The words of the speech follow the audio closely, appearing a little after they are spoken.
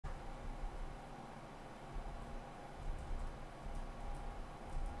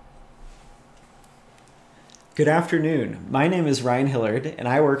Good afternoon. My name is Ryan Hillard, and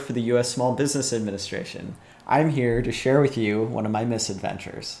I work for the U.S. Small Business Administration. I'm here to share with you one of my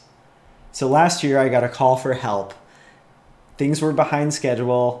misadventures. So last year I got a call for help. Things were behind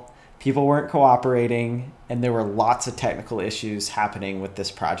schedule, people weren't cooperating, and there were lots of technical issues happening with this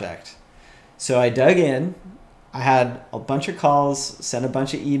project. So I dug in, I had a bunch of calls, sent a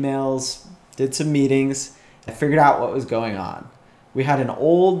bunch of emails, did some meetings, and figured out what was going on. We had an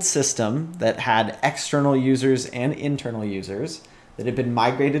old system that had external users and internal users that had been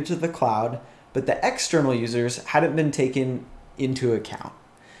migrated to the cloud, but the external users hadn't been taken into account.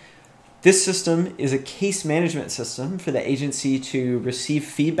 This system is a case management system for the agency to receive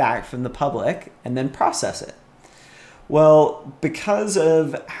feedback from the public and then process it. Well, because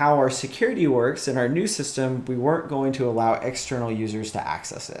of how our security works in our new system, we weren't going to allow external users to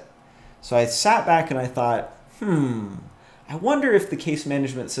access it. So I sat back and I thought, I wonder if the case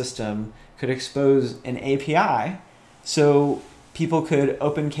management system could expose an API so people could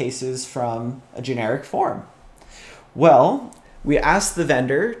open cases from a generic form. Well, we asked the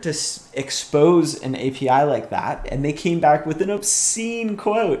vendor to expose an API like that, and they came back with an obscene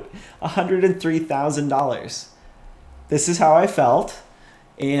quote, $103,000. This is how I felt,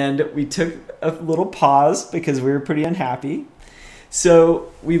 and we took a little pause because we were pretty unhappy.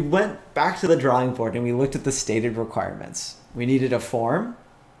 So we went back to the drawing board and we looked at the stated requirements. We needed a form,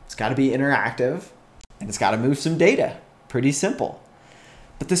 it's got to be interactive, and it's got to move some data. Pretty simple.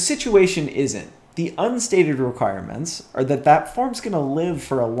 But the situation isn't. The unstated requirements are that that form's going to live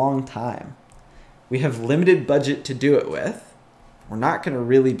for a long time. We have limited budget to do it with. We're not going to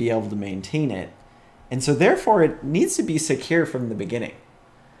really be able to maintain it. And so therefore it needs to be secure from the beginning.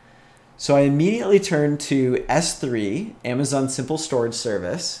 So I immediately turned to S3, Amazon Simple Storage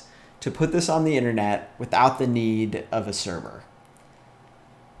Service, to put this on the internet without the need of a server.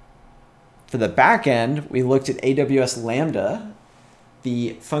 For the back end, we looked at AWS Lambda,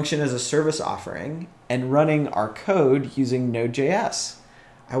 the function as a service offering, and running our code using NodeJS.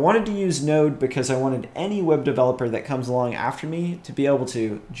 I wanted to use Node because I wanted any web developer that comes along after me to be able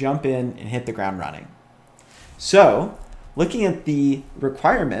to jump in and hit the ground running. So, looking at the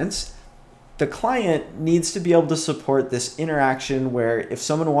requirements, the client needs to be able to support this interaction where if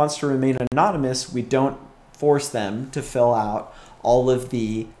someone wants to remain anonymous, we don't force them to fill out all of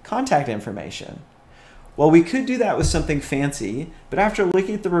the contact information. Well, we could do that with something fancy, but after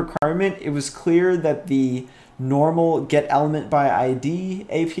looking at the requirement, it was clear that the normal getElementById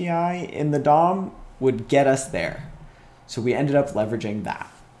API in the DOM would get us there. So we ended up leveraging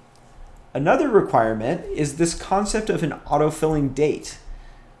that. Another requirement is this concept of an autofilling date.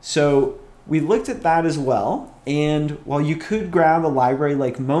 So we looked at that as well, and while you could grab a library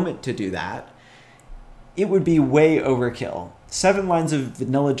like Moment to do that, it would be way overkill. 7 lines of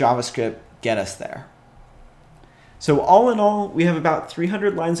vanilla JavaScript get us there. So all in all, we have about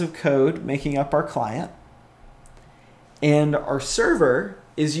 300 lines of code making up our client, and our server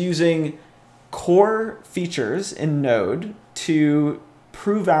is using core features in Node to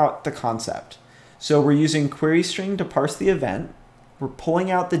prove out the concept. So we're using query string to parse the event. We're pulling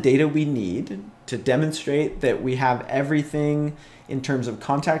out the data we need to demonstrate that we have everything in terms of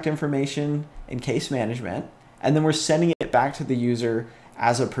contact information and case management, and then we're sending it back to the user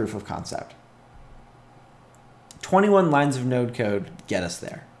as a proof of concept. 21 lines of Node code get us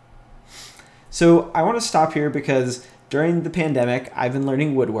there. So I want to stop here because during the pandemic, I've been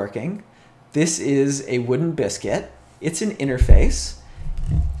learning woodworking. This is a wooden biscuit. It's an interface.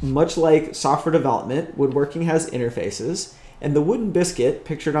 Much like software development, woodworking has interfaces. And the wooden biscuit,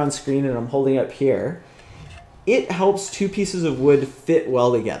 pictured on screen and I'm holding up here, it helps two pieces of wood fit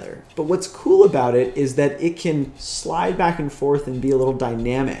well together. But what's cool about it is that it can slide back and forth and be a little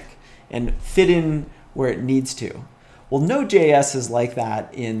dynamic and fit in where it needs to. Well, Node.js is like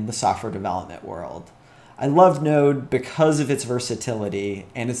that in the software development world. I love Node because of its versatility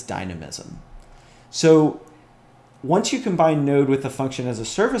and its dynamism. So once you combine Node with a function as a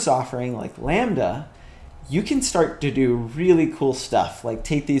service offering like Lambda, you can start to do really cool stuff, like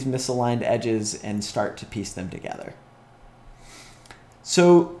take these misaligned edges and start to piece them together.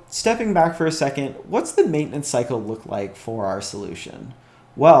 So stepping back for a second, what's the maintenance cycle look like for our solution?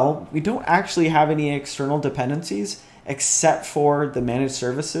 Well, we don't actually have any external dependencies except for the managed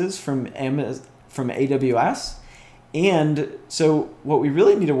services from AWS. And so what we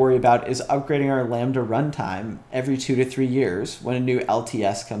really need to worry about is upgrading our Lambda runtime every 2 to 3 years when a new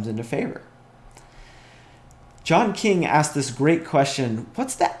LTS comes into favor. John King asked this great question,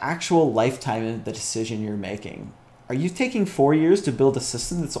 what's the actual lifetime of the decision you're making? Are you taking 4 years to build a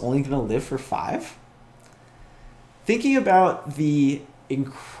system that's only going to live for 5? Thinking about the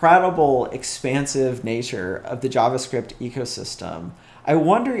incredible expansive nature of the JavaScript ecosystem, I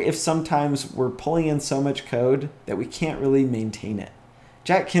wonder if sometimes we're pulling in so much code that we can't really maintain it.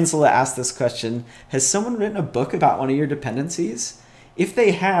 Jack Kinsella asked this question: has someone written a book about one of your dependencies? If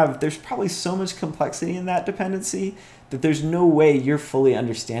they have, there's probably so much complexity in that dependency that there's no way you're fully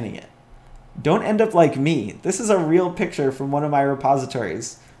understanding it. Don't end up like me. This is a real picture from one of my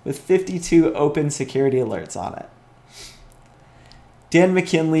repositories with 52 open security alerts on it. Dan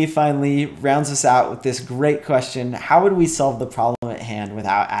McKinley finally rounds us out with this great question: how would we solve the problem at hand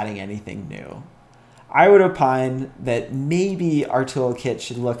without adding anything new? I would opine that maybe our toolkit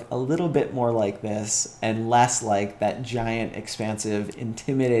should look a little bit more like this and less like that giant, expansive,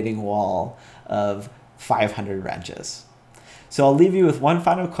 intimidating wall of 500 wrenches. So I'll leave you with one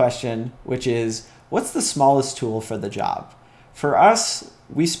final question, which is, what's the smallest tool for the job? For us,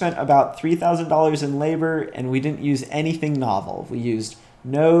 we spent about $3,000 in labor and we didn't use anything novel. We used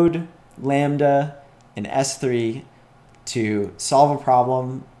Node, Lambda, and S3 to solve a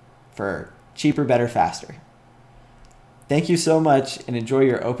problem for cheaper, better, faster. Thank you so much and enjoy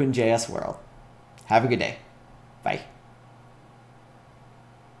your OpenJS world. Have a good day. Bye.